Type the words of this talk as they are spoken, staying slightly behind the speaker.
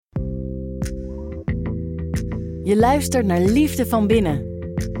Je luistert naar Liefde van Binnen.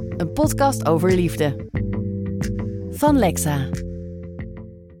 Een podcast over liefde. Van Lexa.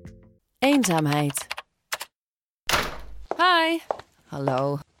 Eenzaamheid. Hi.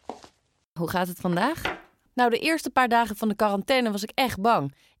 Hallo. Hoe gaat het vandaag? Nou, de eerste paar dagen van de quarantaine was ik echt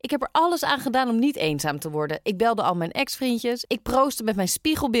bang. Ik heb er alles aan gedaan om niet eenzaam te worden. Ik belde al mijn ex-vriendjes. Ik proostte met mijn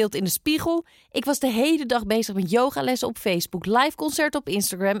spiegelbeeld in de spiegel. Ik was de hele dag bezig met yogalessen op Facebook, liveconcerten op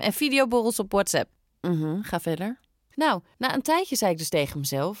Instagram en videoborrels op WhatsApp. Ga verder. Nou, na een tijdje zei ik dus tegen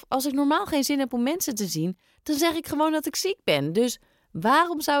mezelf, als ik normaal geen zin heb om mensen te zien, dan zeg ik gewoon dat ik ziek ben. Dus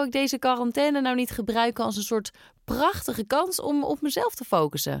waarom zou ik deze quarantaine nou niet gebruiken als een soort prachtige kans om op mezelf te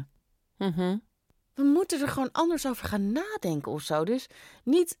focussen? We moeten er gewoon anders over gaan nadenken of zo. Dus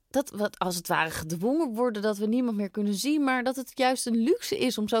niet dat we als het ware gedwongen worden dat we niemand meer kunnen zien, maar dat het juist een luxe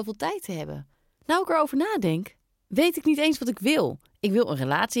is om zoveel tijd te hebben. Nou ik erover nadenk, weet ik niet eens wat ik wil. Ik wil een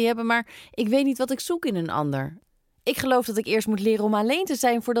relatie hebben, maar ik weet niet wat ik zoek in een ander. Ik geloof dat ik eerst moet leren om alleen te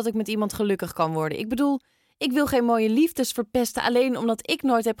zijn voordat ik met iemand gelukkig kan worden. Ik bedoel, ik wil geen mooie liefdes verpesten alleen omdat ik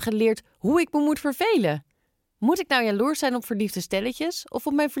nooit heb geleerd hoe ik me moet vervelen. Moet ik nou jaloers zijn op verliefde stelletjes of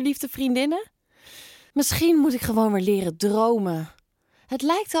op mijn verliefde vriendinnen? Misschien moet ik gewoon weer leren dromen. Het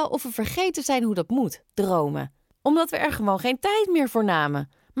lijkt al of we vergeten zijn hoe dat moet, dromen. Omdat we er gewoon geen tijd meer voor namen.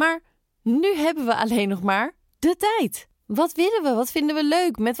 Maar nu hebben we alleen nog maar de tijd. Wat willen we? Wat vinden we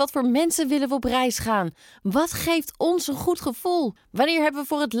leuk? Met wat voor mensen willen we op reis gaan? Wat geeft ons een goed gevoel? Wanneer hebben we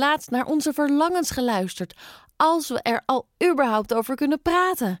voor het laatst naar onze verlangens geluisterd? Als we er al überhaupt over kunnen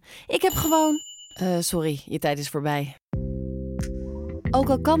praten. Ik heb gewoon... Sorry, je tijd is voorbij. Ook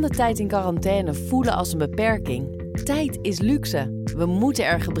al kan de tijd in quarantaine voelen als een beperking, tijd is luxe. We moeten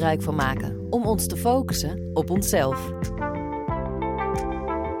er gebruik van maken om ons te focussen op onszelf.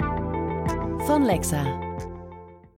 Van Lexa.